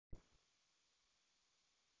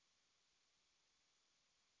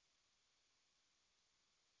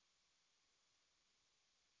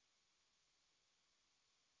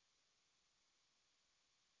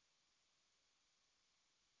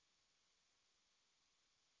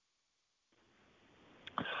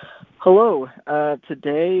Hello.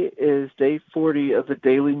 Today is day 40 of the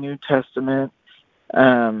Daily New Testament,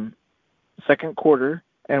 second quarter,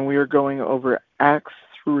 and we are going over Acts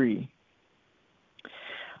 3.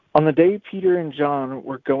 On the day Peter and John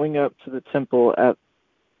were going up to the temple at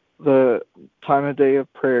the time of day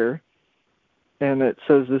of prayer, and it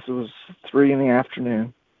says this was 3 in the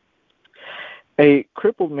afternoon, a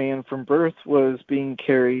crippled man from birth was being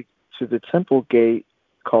carried to the temple gate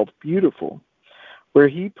called Beautiful, where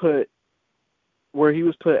he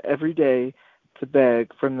was put every day to beg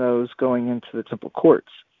from those going into the temple courts.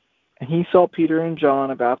 And he saw Peter and John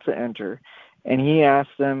about to enter, and he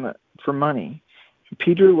asked them for money.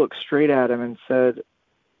 Peter looked straight at him and said,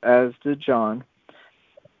 as did John.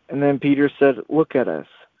 And then Peter said, "Look at us."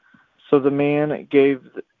 So the man gave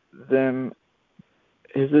them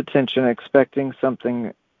his attention, expecting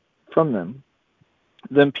something from them.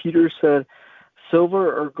 Then Peter said,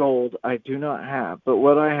 "Silver or gold I do not have, but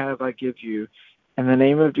what I have I give you. In the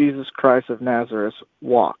name of Jesus Christ of Nazareth,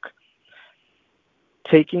 walk."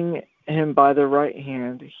 Taking him by the right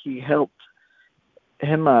hand, he helped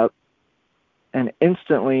him up, and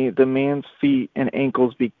instantly the man's feet and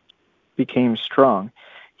ankles became strong.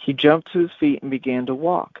 He jumped to his feet and began to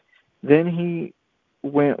walk. Then he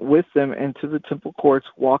went with them into the temple courts,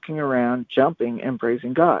 walking around, jumping, and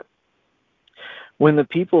praising God. When the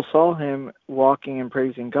people saw him walking and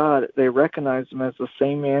praising God, they recognized him as the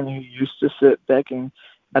same man who used to sit begging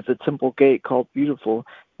at the temple gate called Beautiful,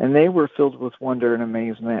 and they were filled with wonder and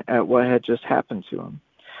amazement at what had just happened to him.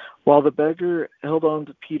 While the beggar held on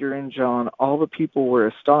to Peter and John, all the people were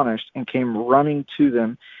astonished and came running to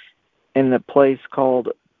them in the place called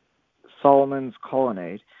Solomon's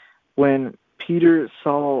Colonnade. When Peter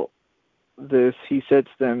saw this, he said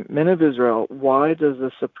to them, "Men of Israel, why does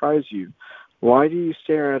this surprise you? Why do you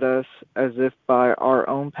stare at us as if by our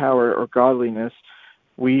own power or godliness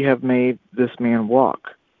we have made this man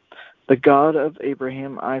walk? The God of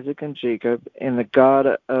Abraham, Isaac, and Jacob, and the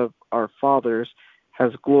God of our fathers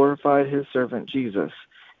has glorified his servant Jesus.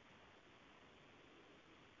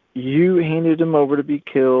 You handed him over to be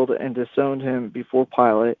killed and disowned him before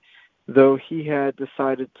Pilate, though he had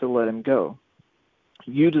decided to let him go.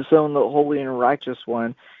 You disowned the Holy and Righteous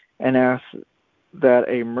One and asked that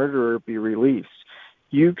a murderer be released.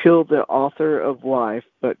 You killed the author of life,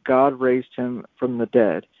 but God raised him from the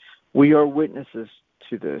dead. We are witnesses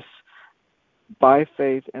to this. By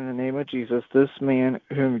faith in the name of Jesus, this man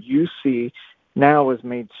whom you see now is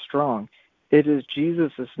made strong. It is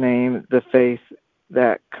Jesus' name, the faith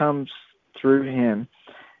that comes through him,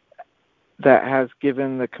 that has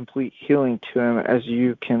given the complete healing to him, as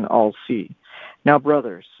you can all see. Now,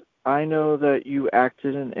 brothers, I know that you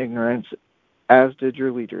acted in ignorance, as did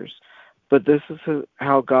your leaders. But this is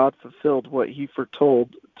how God fulfilled what he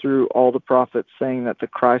foretold through all the prophets, saying that the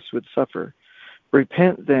Christ would suffer.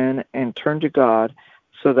 Repent then and turn to God,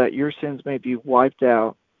 so that your sins may be wiped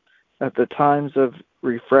out, that the times of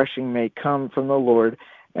refreshing may come from the Lord,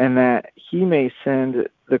 and that he may send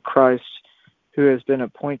the Christ who has been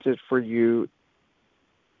appointed for you,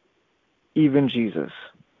 even Jesus.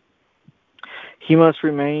 He must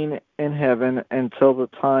remain in heaven until the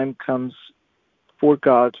time comes for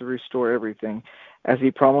God to restore everything, as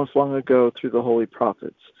he promised long ago through the holy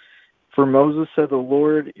prophets. For Moses said, the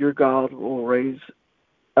Lord your God will raise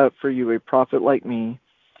up for you a prophet like me,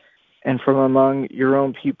 and from among your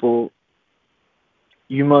own people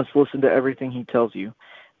you must listen to everything he tells you.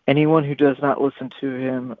 Anyone who does not listen to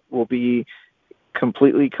him will be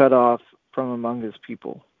completely cut off from among his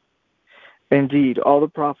people. Indeed, all the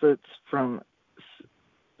prophets from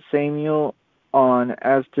Samuel on,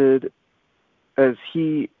 as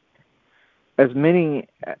many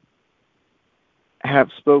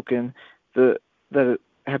have spoken that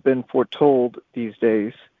have been foretold these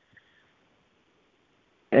days,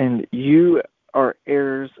 and you are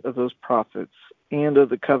heirs of those prophets and of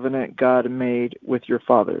the covenant God made with your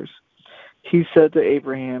fathers. He said to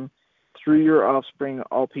Abraham, through your offspring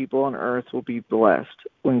all people on earth will be blessed.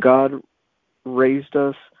 When God raised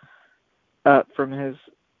us up from his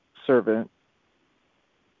servant,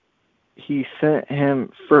 he sent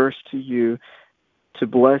him first to you to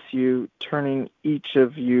bless you, turning each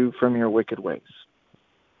of you from your wicked ways.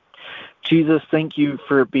 Jesus, thank you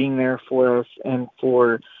for being there for us and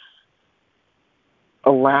for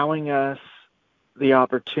allowing us the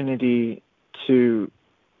opportunity to,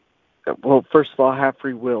 well, first of all, have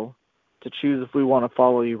free will to choose if we want to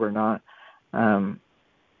follow you or not.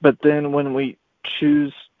 But then when we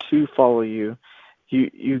choose to follow you,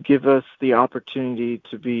 you give us the opportunity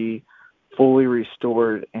to be fully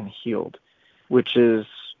restored and healed, which is,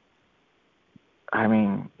 I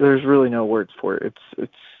mean, there's really no words for it.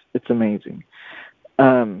 it's amazing.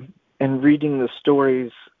 And reading the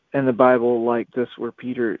stories in the Bible like this, where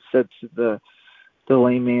Peter said to the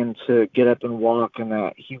lame man to get up and walk, and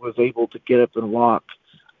that he was able to get up and walk.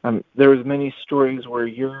 There was many stories where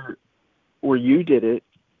you did it,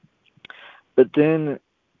 but then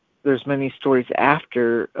there's many stories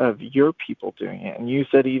after of your people doing it. And you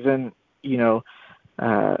said even,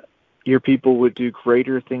 your people would do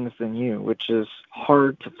greater things than you, which is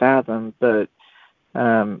hard to fathom, but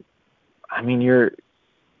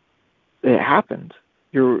it happened.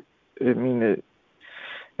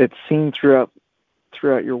 It's seen throughout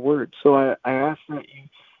your word. So I ask that you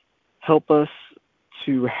help us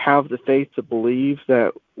to have the faith to believe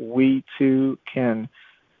that we too can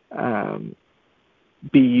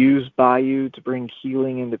be used by you to bring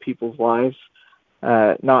healing into people's lives.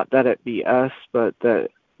 Not that it be us, but that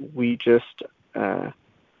we just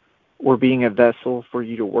we're being a vessel for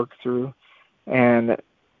you to work through. And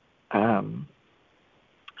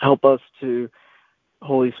help us to,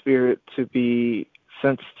 Holy Spirit, to be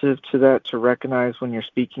sensitive to that, to recognize when you're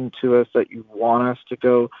speaking to us that you want us to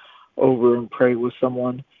go over and pray with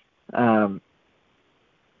someone to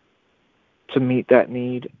meet that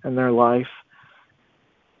need in their life.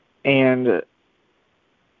 And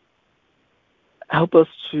help us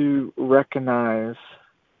to recognize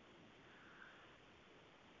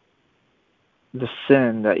the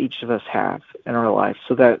sin that each of us have in our life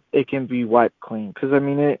so that it can be wiped clean. Because,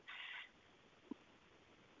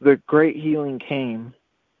 the great healing came,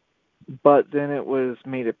 but then it was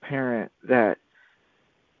made apparent that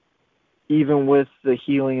even with the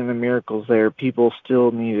healing and the miracles there, people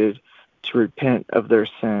still needed to repent of their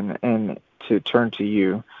sin and to turn to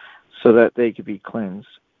you so that they could be cleansed.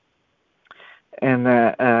 And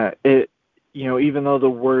that even though the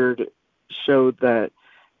word showed that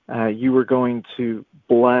you were going to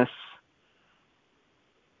bless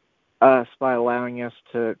us by allowing us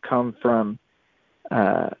to come from,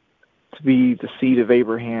 to be the seed of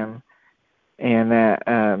Abraham, and that,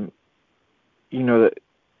 that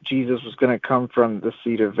Jesus was going to come from the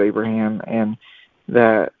seed of Abraham, and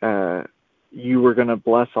that you were going to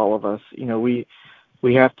bless all of us.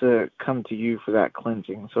 We have to come to you for that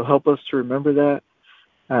cleansing. So help us to remember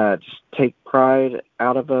that. Just take pride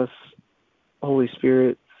out of us, Holy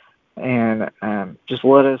Spirit, and just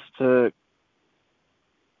let us to,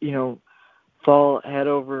 fall head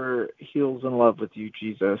over heels in love with you,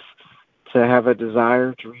 Jesus, to have a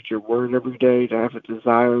desire to read your word every day, to have a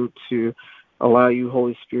desire to allow you,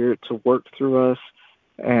 Holy Spirit, to work through us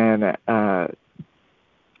and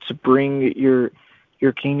to bring your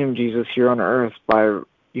kingdom, Jesus, here on earth by,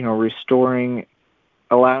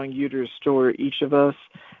 allowing you to restore each of us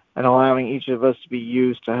and allowing each of us to be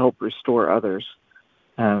used to help restore others.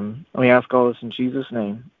 We ask all this in Jesus'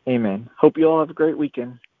 name. Amen. Hope you all have a great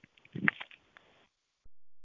weekend.